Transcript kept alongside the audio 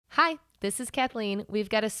Hi, this is Kathleen. We've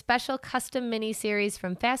got a special custom mini-series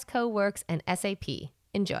from FASTCO WORKS and SAP.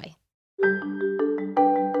 Enjoy.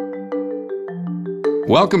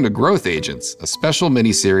 Welcome to Growth Agents, a special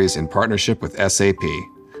mini-series in partnership with SAP.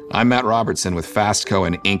 I'm Matt Robertson with FASTCO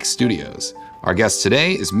and Inc. Studios. Our guest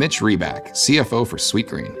today is Mitch Reback, CFO for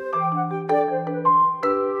Sweetgreen.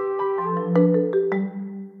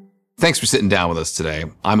 Thanks for sitting down with us today.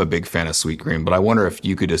 I'm a big fan of Sweetgreen, but I wonder if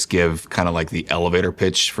you could just give kind of like the elevator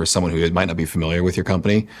pitch for someone who might not be familiar with your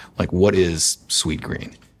company. Like, what is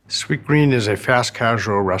Sweetgreen? Sweetgreen is a fast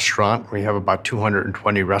casual restaurant. We have about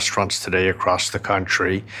 220 restaurants today across the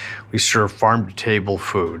country. We serve farm-to-table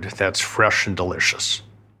food that's fresh and delicious.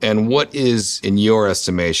 And what is, in your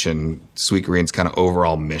estimation, Sweetgreen's kind of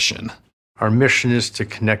overall mission? Our mission is to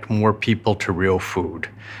connect more people to real food.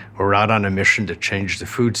 We're out on a mission to change the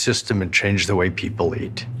food system and change the way people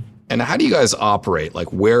eat. And how do you guys operate?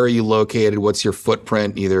 Like, where are you located? What's your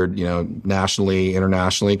footprint, either, nationally,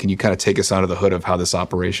 internationally? Can you kind of take us under the hood of how this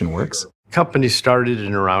operation works? The company started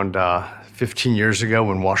in around 15 years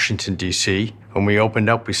ago in Washington, D.C. When we opened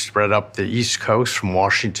up, we spread up the East Coast from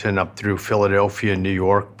Washington up through Philadelphia, New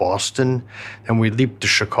York, Boston. Then we leaped to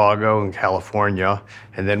Chicago and California,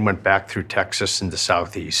 and then went back through Texas and the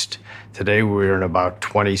Southeast. Today, we're in about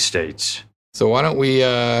 20 states. So why don't we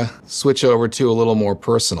switch over to a little more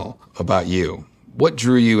personal about you? What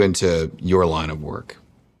drew you into your line of work?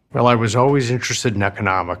 Well, I was always interested in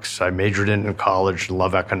economics. I majored in college,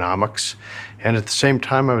 love economics. And at the same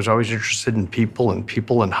time, I was always interested in people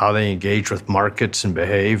and how they engage with markets and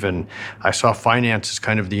behave. And I saw finance as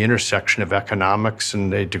kind of the intersection of economics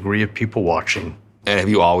and a degree of people watching. And have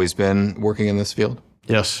you always been working in this field?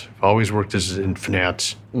 Yes, I've always worked in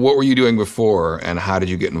finance. What were you doing before, and how did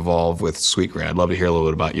you get involved with Sweetgreen? I'd love to hear a little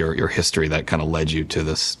bit about your history that kind of led you to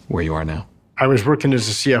this, where you are now. I was working as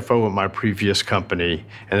a CFO at my previous company,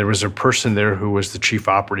 and there was a person there who was the chief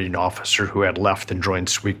operating officer who had left and joined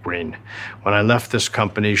Sweetgreen. When I left this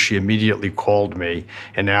company, she immediately called me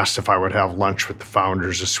and asked if I would have lunch with the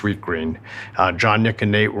founders of Sweetgreen. John, Nick,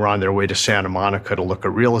 and Nate were on their way to Santa Monica to look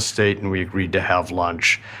at real estate, and we agreed to have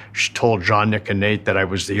lunch. She told John, Nick, and Nate that I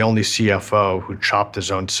was the only CFO who chopped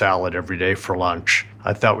his own salad every day for lunch.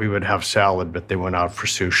 I thought we would have salad, but they went out for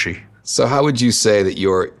sushi. So how would you say that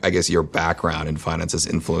your background in finance has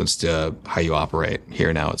influenced how you operate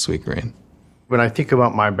here now at Sweetgreen? When I think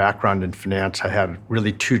about my background in finance, I had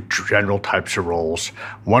really two general types of roles.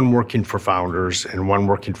 One working for founders and one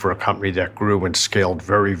working for a company that grew and scaled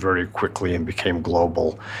very, very quickly and became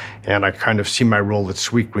global. And I kind of see my role at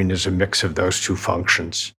Sweetgreen as a mix of those two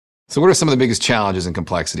functions. So what are some of the biggest challenges and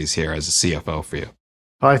complexities here as a CFO for you?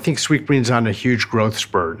 I think Sweetgreen's on a huge growth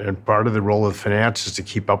spurt, and part of the role of finance is to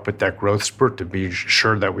keep up with that growth spurt, to be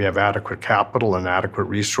sure that we have adequate capital and adequate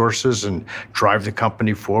resources and drive the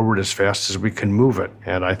company forward as fast as we can move it.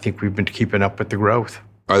 And I think we've been keeping up with the growth.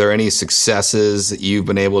 Are there any successes that you've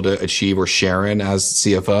been able to achieve or share in as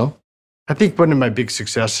CFO? I think one of my big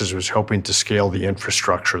successes was helping to scale the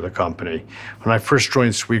infrastructure of the company. When I first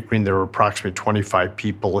joined Sweetgreen, there were approximately 25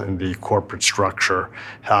 people in the corporate structure,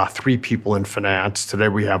 3 people in finance. Today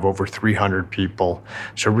we have over 300 people.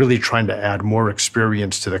 So really trying to add more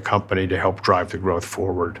experience to the company to help drive the growth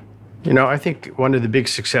forward. I think one of the big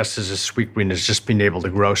successes of Sweetgreen is just being able to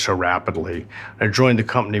grow so rapidly. When I joined the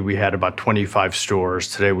company, we had about 25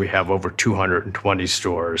 stores. Today, we have over 220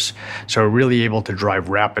 stores. So we're really able to drive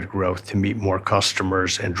rapid growth to meet more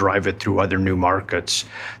customers and drive it through other new markets.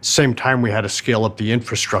 At the same time, we had to scale up the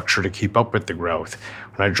infrastructure to keep up with the growth.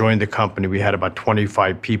 When I joined the company, we had about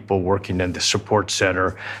 25 people working in the support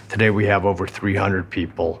center. Today, we have over 300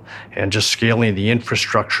 people. And just scaling the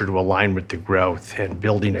infrastructure to align with the growth and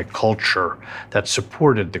building a culture that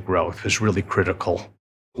supported the growth was really critical.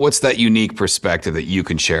 What's that unique perspective that you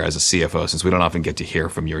can share as a CFO, since we don't often get to hear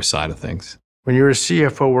from your side of things? When you're a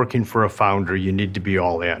CFO working for a founder, you need to be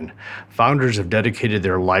all in. Founders have dedicated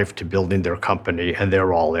their life to building their company, and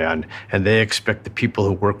they're all in. And they expect the people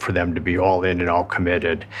who work for them to be all in and all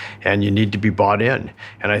committed. And you need to be bought in.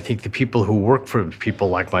 And I think the people who work for people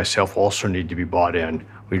like myself also need to be bought in.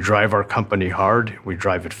 We drive our company hard, we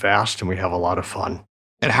drive it fast, and we have a lot of fun.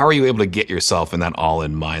 And how are you able to get yourself in that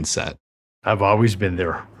all-in mindset? I've always been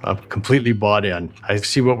there. I'm completely bought in. I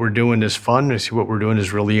see what we're doing is fun. I see what we're doing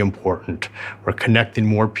is really important. We're connecting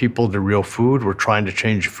more people to real food. We're trying to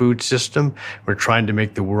change the food system. We're trying to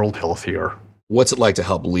make the world healthier. What's it like to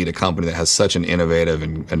help lead a company that has such an innovative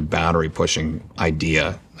and boundary-pushing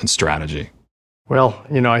idea and strategy? Well,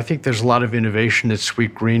 I think there's a lot of innovation at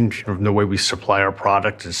Sweetgreen, from the way we supply our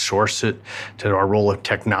product and source it, to our role of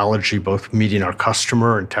technology, both meeting our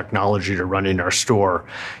customer and technology to running our store.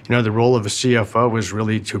 The role of a CFO is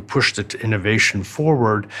really to push the innovation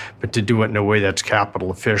forward, but to do it in a way that's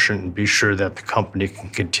capital efficient and be sure that the company can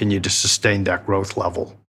continue to sustain that growth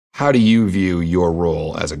level. How do you view your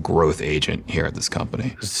role as a growth agent here at this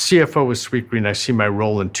company? As the CFO with Sweetgreen, I see my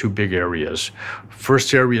role in two big areas.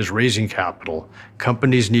 First area is raising capital.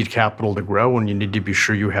 Companies need capital to grow, and you need to be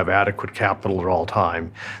sure you have adequate capital at all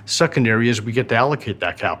time. Second area is we get to allocate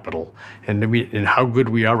that capital. And how good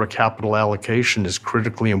we are at capital allocation is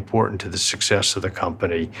critically important to the success of the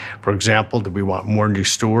company. For example, do we want more new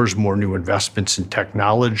stores, more new investments in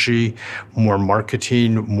technology, more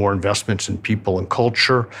marketing, more investments in people and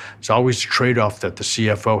culture? It's always a trade-off that the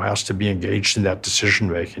CFO has to be engaged in that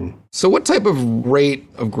decision-making. So what type of rate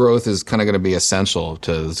of growth is kind of going to be essential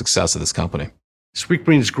to the success of this company?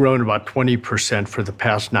 Sweetgreen's grown about 20% for the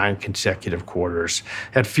past 9 consecutive quarters.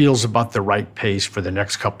 That feels about the right pace for the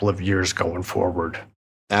next couple of years going forward.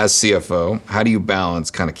 As CFO, how do you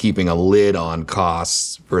balance kind of keeping a lid on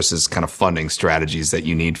costs versus kind of funding strategies that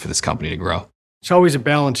you need for this company to grow? It's always a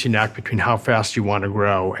balancing act between how fast you want to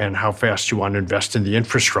grow and how fast you want to invest in the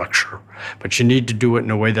infrastructure. But you need to do it in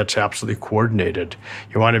a way that's absolutely coordinated.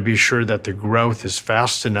 You want to be sure that the growth is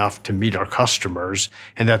fast enough to meet our customers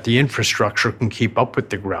and that the infrastructure can keep up with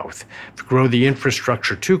the growth. If you grow the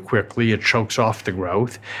infrastructure too quickly, it chokes off the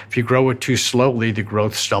growth. If you grow it too slowly, the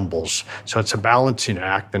growth stumbles. So it's a balancing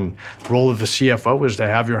act, and the role of the CFO is to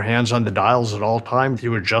have your hands on the dials at all times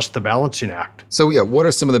to adjust the balancing act. So what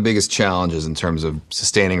are some of the biggest challenges in terms of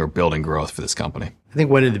sustaining or building growth for this company? I think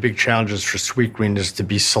one of the big challenges for Sweetgreen is to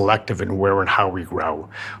be selective in where and how we grow.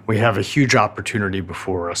 We have a huge opportunity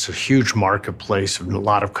before us, a huge marketplace, and a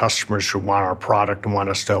lot of customers who want our product and want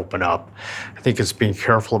us to open up. I think it's being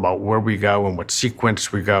careful about where we go and what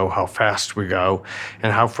sequence we go, how fast we go,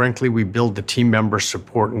 and how, frankly, we build the team member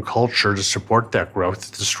support and culture to support that growth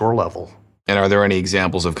at the store level. And are there any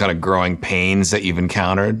examples of kind of growing pains that you've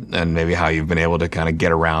encountered and maybe how you've been able to kind of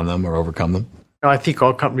get around them or overcome them? I think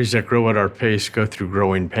all companies that grow at our pace go through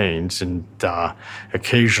growing pains and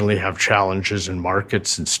occasionally have challenges in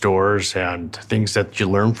markets and stores and things that you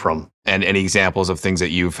learn from. And any examples of things that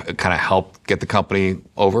you've kind of helped get the company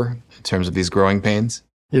over in terms of these growing pains?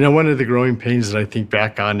 One of the growing pains that I think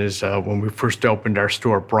back on is when we first opened our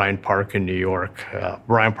store at Bryant Park in New York.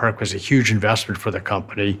 Bryant Park was a huge investment for the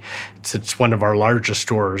company. It's one of our largest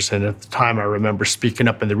stores. And at the time, I remember speaking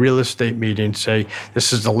up in the real estate meeting, say,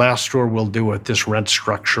 this is the last store we'll do at this rent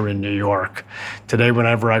structure in New York. Today,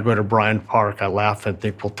 whenever I go to Bryant Park, I laugh and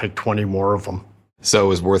think we'll take 20 more of them. So it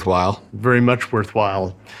was worthwhile? Very much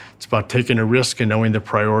worthwhile. It's about taking a risk and knowing the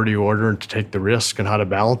priority order and to take the risk and how to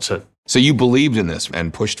balance it. So you believed in this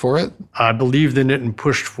and pushed for it? I believed in it and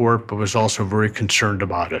pushed for it, but was also very concerned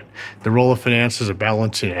about it. The role of finance is a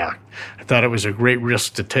balancing act. I thought it was a great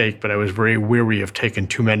risk to take, but I was very weary of taking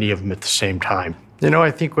too many of them at the same time.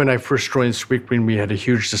 I think when I first joined Sweetgreen, we had a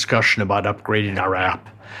huge discussion about upgrading our app.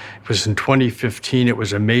 It was in 2015. It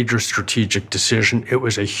was a major strategic decision. It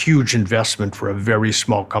was a huge investment for a very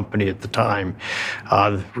small company at the time.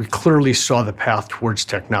 We clearly saw the path towards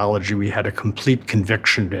technology. We had a complete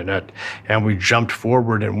conviction in it, and we jumped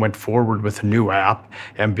forward and went forward with a new app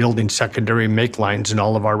and building secondary make lines in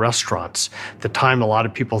all of our restaurants. At the time, a lot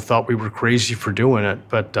of people thought we were crazy for doing it,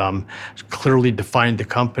 but clearly defined the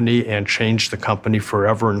company and changed the company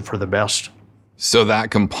forever and for the best. So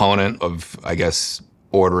that component of,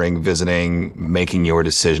 ordering, visiting, making your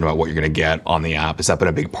decision about what you're going to get on the app, has that been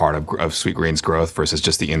a big part of Sweetgreen's growth versus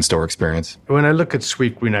just the in-store experience? When I look at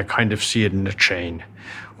Sweetgreen, I kind of see it in a chain.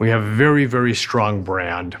 We have a very, very strong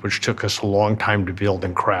brand, which took us a long time to build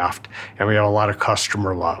and craft, and we have a lot of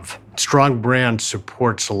customer love. Strong brand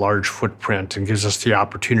supports a large footprint and gives us the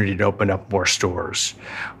opportunity to open up more stores.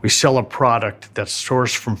 We sell a product that's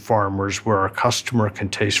sourced from farmers where our customer can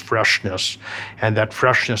taste freshness, and that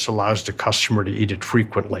freshness allows the customer to eat it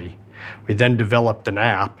frequently. We then developed an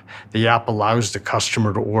app. The app allows the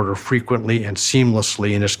customer to order frequently and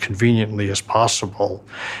seamlessly and as conveniently as possible.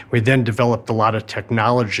 We then developed a lot of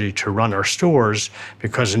technology to run our stores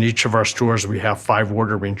because in each of our stores we have 5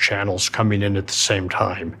 ordering channels coming in at the same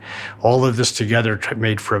time. All of this together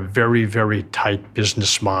made for a very, very tight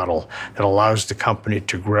business model that allows the company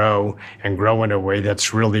to grow and grow in a way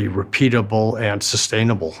that's really repeatable and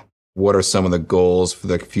sustainable. What are some of the goals for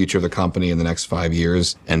the future of the company in the next 5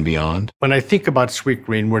 years and beyond? When I think about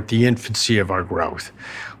Sweetgreen, we're at the infancy of our growth.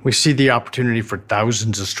 We see the opportunity for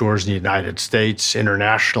thousands of stores in the United States,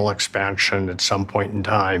 international expansion at some point in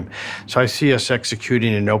time. So I see us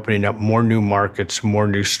executing and opening up more new markets, more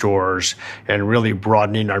new stores, and really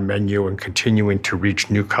broadening our menu and continuing to reach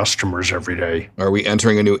new customers every day. Are we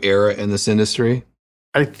entering a new era in this industry?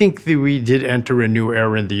 I think that we did enter a new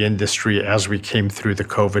era in the industry as we came through the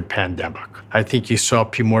COVID pandemic. I think you saw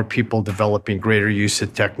more people developing greater use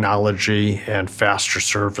of technology and faster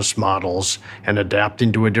service models and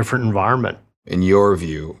adapting to a different environment. In your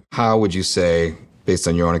view, how would you say, based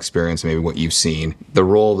on your own experience, maybe what you've seen, the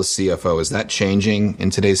role of the CFO, is that changing in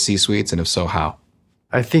today's C-suites? And if so, how?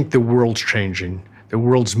 I think the world's changing. The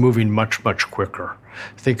world's moving much, much quicker.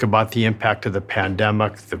 Think about the impact of the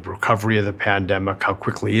pandemic, the recovery of the pandemic, how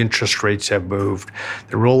quickly interest rates have moved.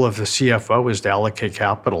 The role of the CFO is to allocate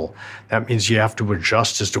capital. That means you have to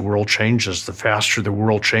adjust as the world changes. The faster the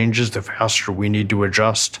world changes, the faster we need to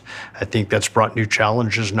adjust. I think that's brought new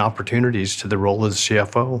challenges and opportunities to the role of the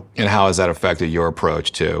CFO. And how has that affected your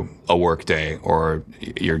approach to a workday or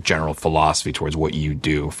your general philosophy towards what you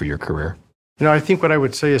do for your career? I think what I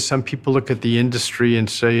would say is some people look at the industry and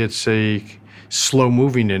say it's a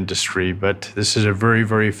slow-moving industry, but this is a very,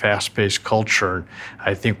 very fast-paced culture.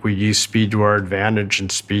 I think we use speed to our advantage and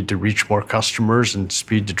speed to reach more customers and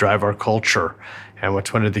speed to drive our culture. And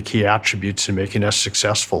what's one of the key attributes in making us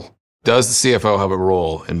successful. Does the CFO have a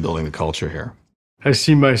role in building the culture here? I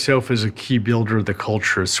see myself as a key builder of the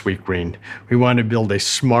culture of Sweetgreen. We want to build a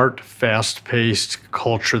smart, fast-paced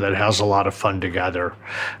culture that has a lot of fun together.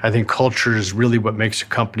 I think culture is really what makes a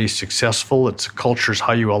company successful. Culture is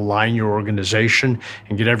how you align your organization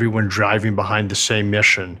and get everyone driving behind the same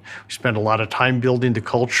mission. We spend a lot of time building the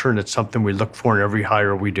culture, and it's something we look for in every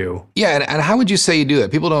hire we do. Yeah, and how would you say you do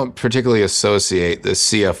that? People don't particularly associate the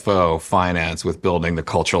CFO finance with building the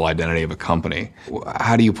cultural identity of a company.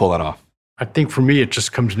 How do you pull that off? I think for me, it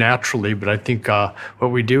just comes naturally, but I think what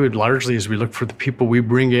we do largely is we look for the people we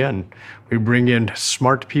bring in. We bring in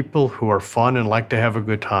smart people who are fun and like to have a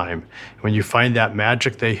good time. When you find that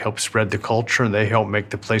magic, they help spread the culture and they help make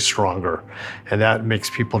the place stronger. And that makes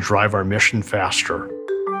people drive our mission faster.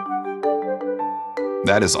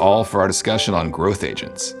 That is all for our discussion on growth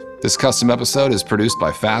agents. This custom episode is produced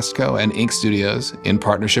by FASTCO and Inc. Studios in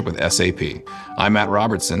partnership with SAP. I'm Matt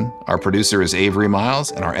Robertson, our producer is Avery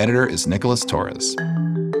Miles, and our editor is Nicholas Torres.